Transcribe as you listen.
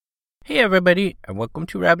Hey everybody, and welcome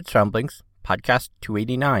to Rabbit's Ramblings, podcast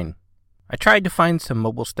 289. I tried to find some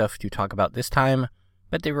mobile stuff to talk about this time,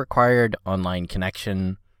 but they required online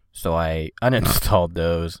connection, so I uninstalled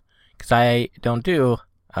those, because I don't do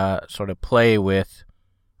play with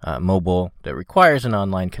mobile that requires an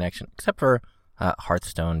online connection, except for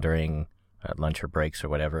Hearthstone during lunch or breaks or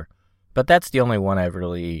whatever. But that's the only one I've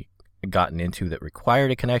really gotten into that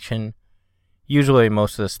required a connection. Usually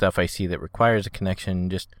most of the stuff I see that requires a connection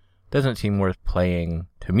just doesn't seem worth playing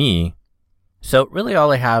to me. So really all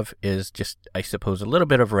I have is just, I suppose, a little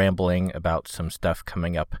bit of rambling about some stuff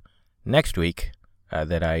coming up next week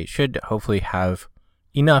that I should hopefully have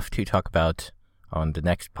enough to talk about on the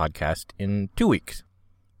next podcast in 2 weeks.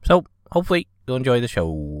 So hopefully you'll enjoy the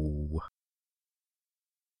show.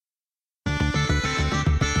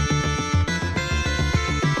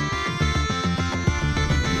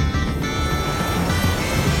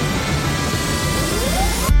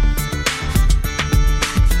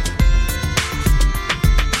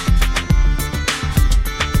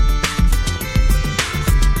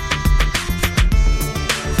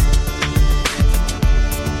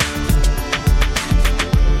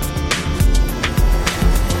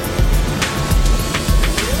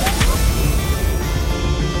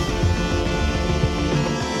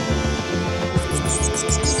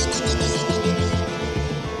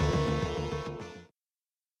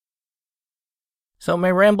 So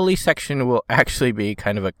my rambly section will actually be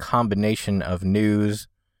kind of a combination of news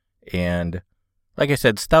and, like I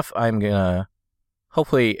said, stuff I'm going to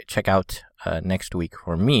hopefully check out next week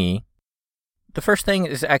for me. The first thing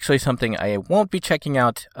is actually something I won't be checking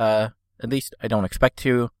out, at least I don't expect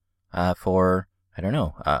to, for,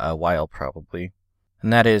 a while probably.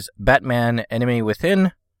 And that is Batman Enemy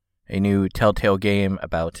Within, a new Telltale game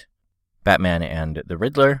about Batman and the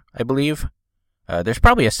Riddler, I believe. There's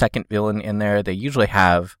probably a second villain in there. They usually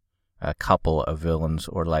have a couple of villains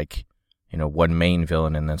or one main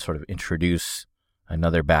villain and then sort of introduce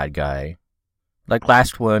another bad guy. Like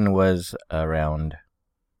last one was around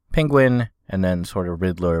Penguin and then sort of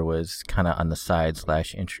Riddler was kind of on the side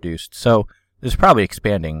 / introduced. So there's probably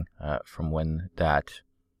expanding from when that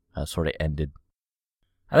sort of ended.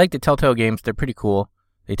 I like the Telltale games. They're pretty cool.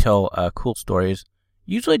 They tell cool stories.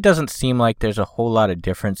 Usually it doesn't seem like there's a whole lot of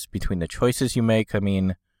difference between the choices you make. I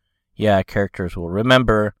mean, yeah, characters will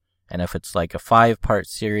remember, and if it's like a 5-part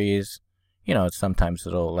series, sometimes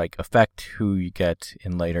it'll affect who you get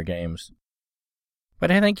in later games. But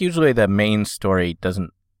I think usually the main story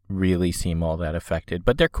doesn't really seem all that affected.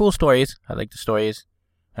 But they're cool stories. I like the stories.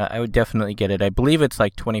 I would definitely get it. I believe it's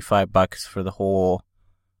like $25 for the whole,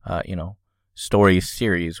 story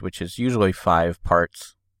series, which is usually 5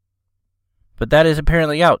 parts. But that is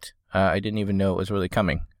apparently out. I didn't even know it was really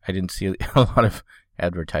coming. I didn't see a lot of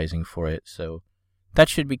advertising for it, so that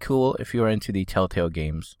should be cool if you are into the Telltale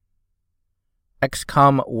games.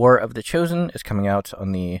 XCOM War of the Chosen is coming out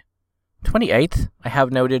on the 28th, I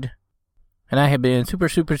have noted. And I have been super,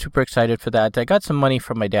 super, super excited for that. I got some money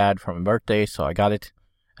from my dad for my birthday, so I got it.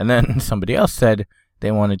 And then somebody else said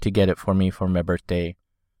they wanted to get it for me for my birthday.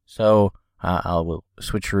 So I will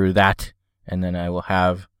switcheroo that, and then I will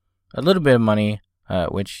have a little bit of money,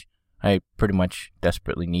 which I pretty much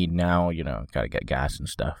desperately need now. Gotta get gas and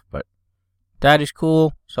stuff. But that is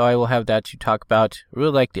cool, so I will have that to talk about. I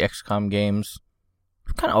really like the XCOM games.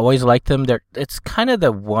 I've kind of always liked them. It's kind of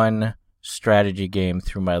the one strategy game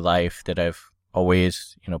through my life that I've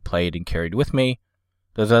always, played and carried with me.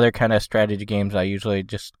 Those other kind of strategy games, I usually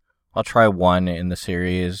I'll try one in the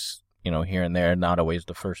series, here and there, not always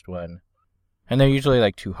the first one. And they're usually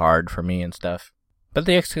too hard for me and stuff. But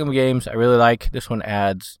the XCOM games I really like. This one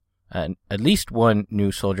adds at least one new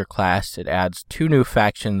soldier class. It adds 2 new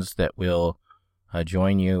factions that will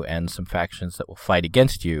join you and some factions that will fight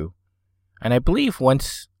against you. And I believe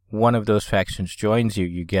once one of those factions joins you,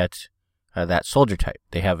 you get that soldier type.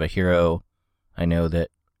 They have a hero, I know,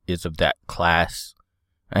 that is of that class.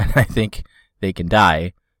 And I think they can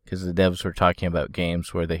die, because the devs were talking about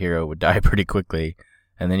games where the hero would die pretty quickly.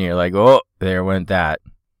 And then you're like, oh, there went that.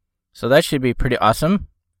 So that should be pretty awesome.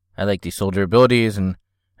 I like the soldier abilities and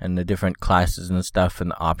the different classes and stuff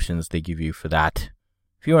and the options they give you for that.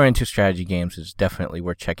 If you are into strategy games, it's definitely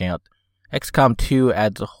worth checking out. XCOM 2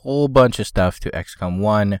 adds a whole bunch of stuff to XCOM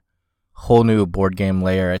 1. Whole new board game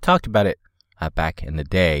layer. I talked about it back in the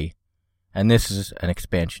day. And this is an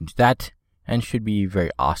expansion to that and should be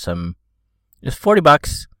very awesome. It's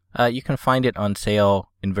 $40. You can find it on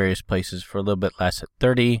sale in various places for a little bit less at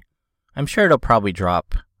 $30. I'm sure it'll probably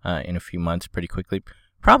drop in a few months pretty quickly.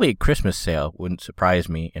 Probably a Christmas sale wouldn't surprise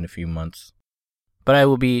me in a few months. But I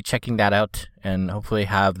will be checking that out and hopefully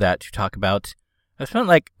have that to talk about. I spent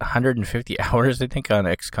like 150 hours, I think, on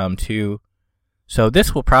XCOM 2. So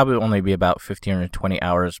this will probably only be about 15 or 20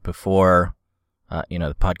 hours before,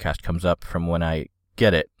 the podcast comes up from when I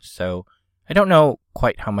get it. So I don't know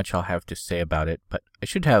quite how much I'll have to say about it, but I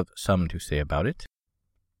should have some to say about it.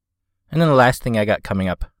 And then the last thing I got coming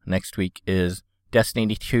up next week is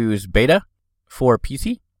Destiny 2's beta for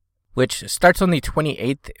PC, which starts on the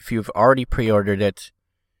 28th if you've already pre-ordered it.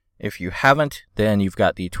 If you haven't, then you've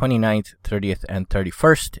got the 29th, 30th, and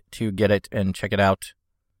 31st to get it and check it out.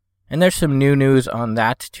 And there's some new news on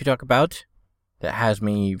that to talk about that has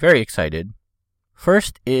me very excited.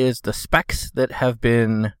 First is the specs that have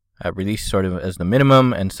been released sort of as the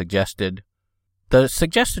minimum and suggested. The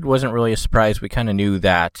suggested wasn't really a surprise. We kind of knew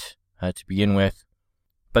that to begin with.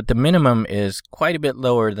 But the minimum is quite a bit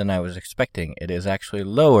lower than I was expecting. It is actually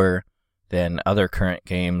lower than other current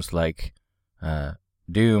games like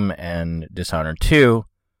Doom and Dishonored 2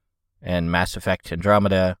 and Mass Effect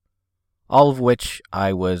Andromeda, all of which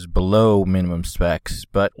I was below minimum specs,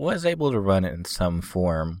 but was able to run it in some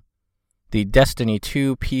form. The Destiny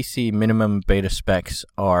 2 PC minimum beta specs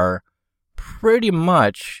are pretty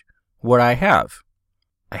much what I have.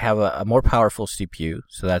 I have a more powerful CPU,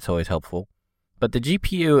 so that's always helpful. But the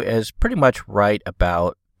GPU is pretty much right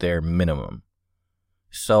about their minimum.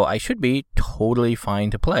 So I should be totally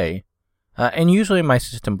fine to play. And usually my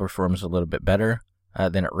system performs a little bit better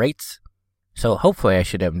than it rates. So hopefully I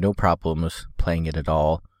should have no problems playing it at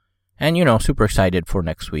all. And, super excited for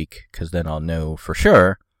next week, because then I'll know for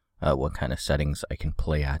sure what kind of settings I can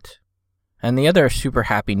play at. And the other super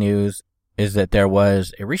happy news is that there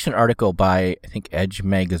was a recent article by, I think, Edge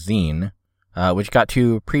Magazine, which got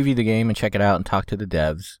to preview the game and check it out and talk to the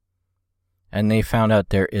devs. And they found out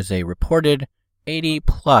there is a reported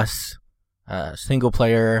 80-plus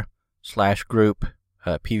single-player / group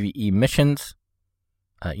PvE missions.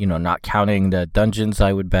 Not counting the dungeons,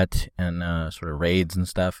 I would bet, and sort of raids and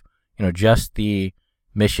stuff. Just the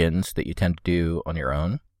missions that you tend to do on your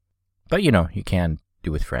own. But, you can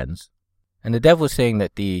do with friends. And the dev was saying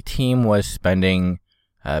that the team was spending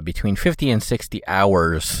between 50 and 60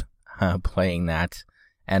 hours playing that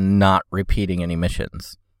and not repeating any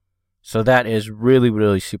missions. So that is really,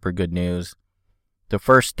 really super good news. The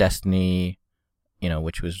first Destiny,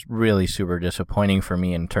 which was really super disappointing for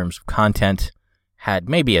me in terms of content, had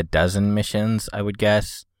maybe a dozen missions, I would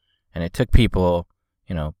guess. And it took people,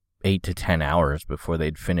 8 to 10 hours before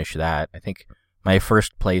they'd finish that. I think my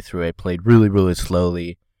first playthrough, I played really, really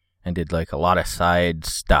slowly and did like a lot of side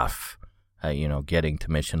stuff, getting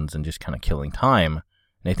to missions and just kind of killing time.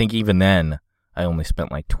 And I think even then, I only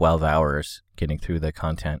spent like 12 hours getting through the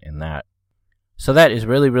content in that. So that is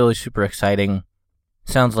really, really super exciting.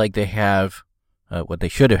 Sounds like they have what they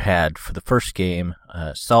should have had for the first game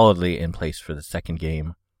solidly in place for the second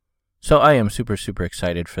game. So I am super, super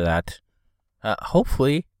excited for that.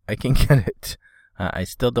 Hopefully, I can get it. I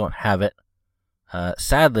still don't have it.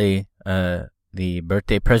 Sadly, the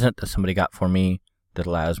birthday present that somebody got for me that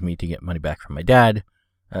allows me to get money back from my dad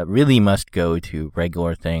really must go to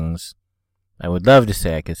regular things. I would love to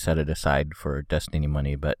say I could set it aside for Destiny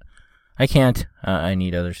money, but I can't. I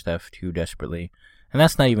need other stuff too desperately. And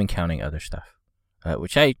that's not even counting other stuff,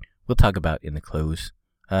 which I will talk about in the close,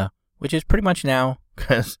 which is pretty much now,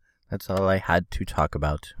 because that's all I had to talk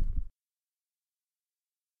about.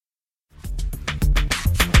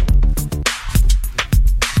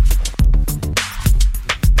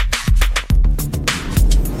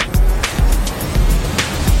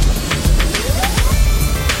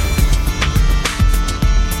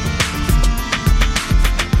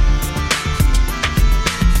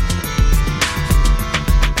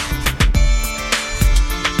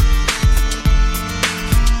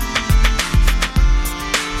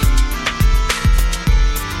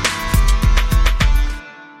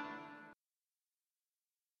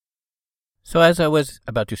 So as I was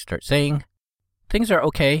about to start saying, things are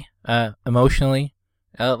okay, emotionally.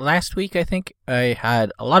 Last week, I think I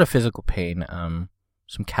had a lot of physical pain.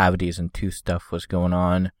 Some cavities and tooth stuff was going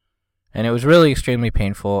on, and it was really extremely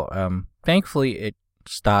painful. Thankfully, it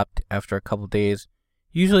stopped after a couple days.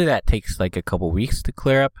 Usually that takes like a couple weeks to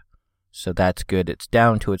clear up, so that's good. It's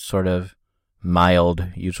down to its sort of mild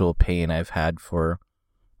usual pain I've had for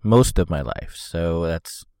most of my life, so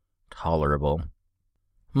that's tolerable.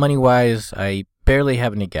 Money-wise, I barely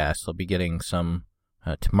have any gas. I'll be getting some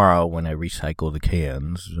tomorrow when I recycle the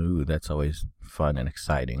cans. Ooh, that's always fun and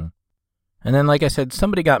exciting. And then, like I said,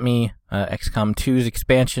 somebody got me XCOM 2's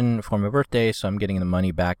expansion for my birthday, so I'm getting the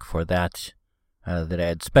money back for that that I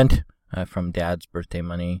had spent from Dad's birthday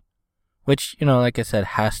money, which, like I said,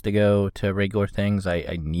 has to go to regular things.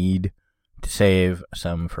 I need to save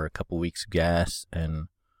some for a couple weeks of gas and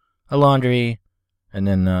a laundry, and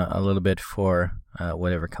then a little bit for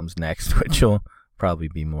whatever comes next, which will probably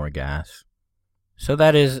be more gas. So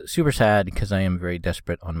that is super sad because I am very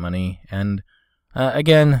desperate on money. And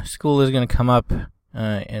again, school is going to come up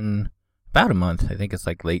in about a month. I think it's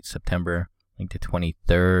like late September, I think the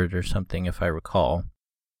 23rd or something, if I recall.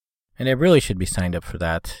 And I really should be signed up for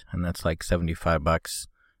that, and that's like $75.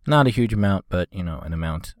 Not a huge amount, but, an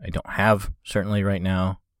amount I don't have, certainly right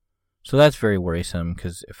now. So that's very worrisome,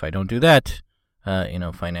 because if I don't do that,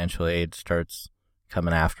 financial aid starts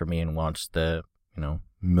coming after me and wants the,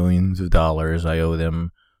 millions of dollars I owe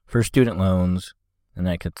them for student loans, and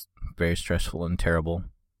that gets very stressful and terrible.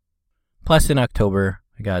 Plus, in October,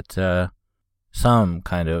 I got some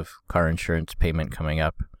kind of car insurance payment coming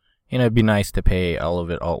up. It'd be nice to pay all of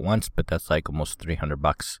it all at once, but that's like almost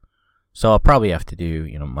 $300. So I'll probably have to do,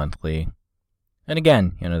 monthly. And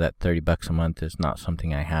again, that $30 a month is not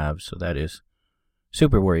something I have, so that is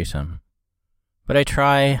super worrisome. But I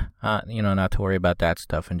try, not to worry about that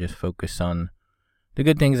stuff and just focus on the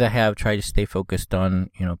good things I have. Try to stay focused on,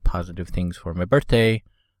 positive things for my birthday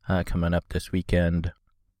coming up this weekend.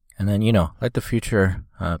 And then, let the future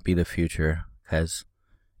be the future. Because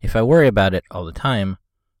if I worry about it all the time,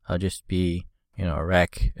 I'll just be, a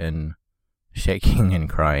wreck and shaking and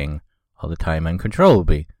crying all the time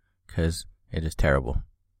uncontrollably, because it is terrible.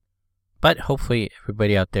 But hopefully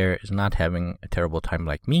everybody out there is not having a terrible time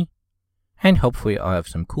like me, and hopefully I'll have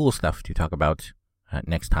some cool stuff to talk about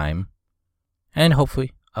next time, and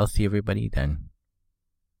hopefully I'll see everybody then.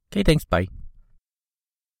 Okay, thanks, bye.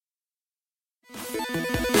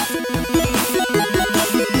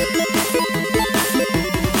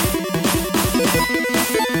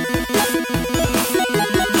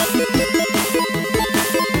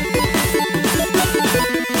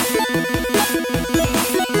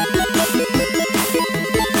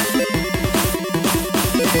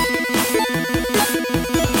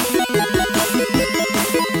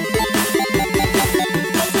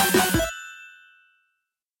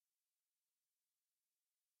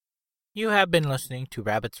 You have been listening to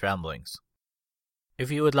Rabbit's Ramblings.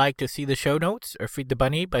 If you would like to see the show notes or feed the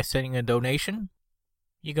bunny by sending a donation,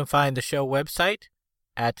 you can find the show website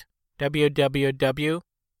at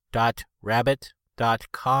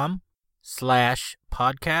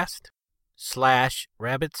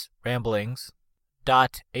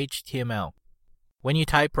When you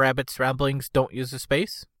type Rabbit's Ramblings, don't use a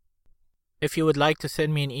space. If you would like to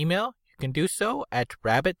send me an email, you can do so at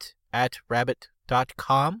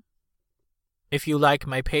rabbit@rabbit.com. If you like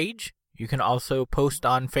my page, you can also post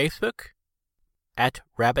on Facebook at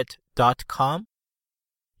rabbit.com.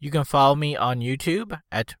 You can follow me on YouTube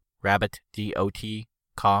at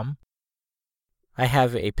rabbitdot.com. I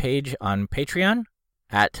have a page on Patreon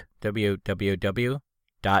at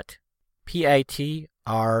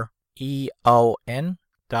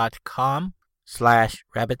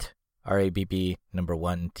www.patreon.com/rabbit,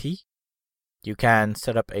 RABB1T. You can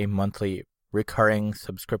set up a monthly recurring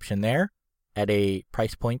subscription there at a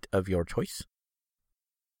price point of your choice.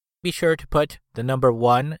 Be sure to put the number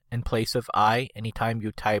 1 in place of I anytime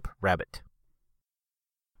you type rabbit.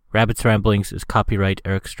 Rabbit's Ramblings is copyright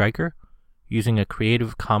Eric Stryker, using a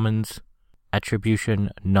Creative Commons Attribution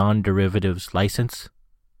Non-Derivatives License,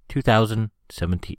 2017.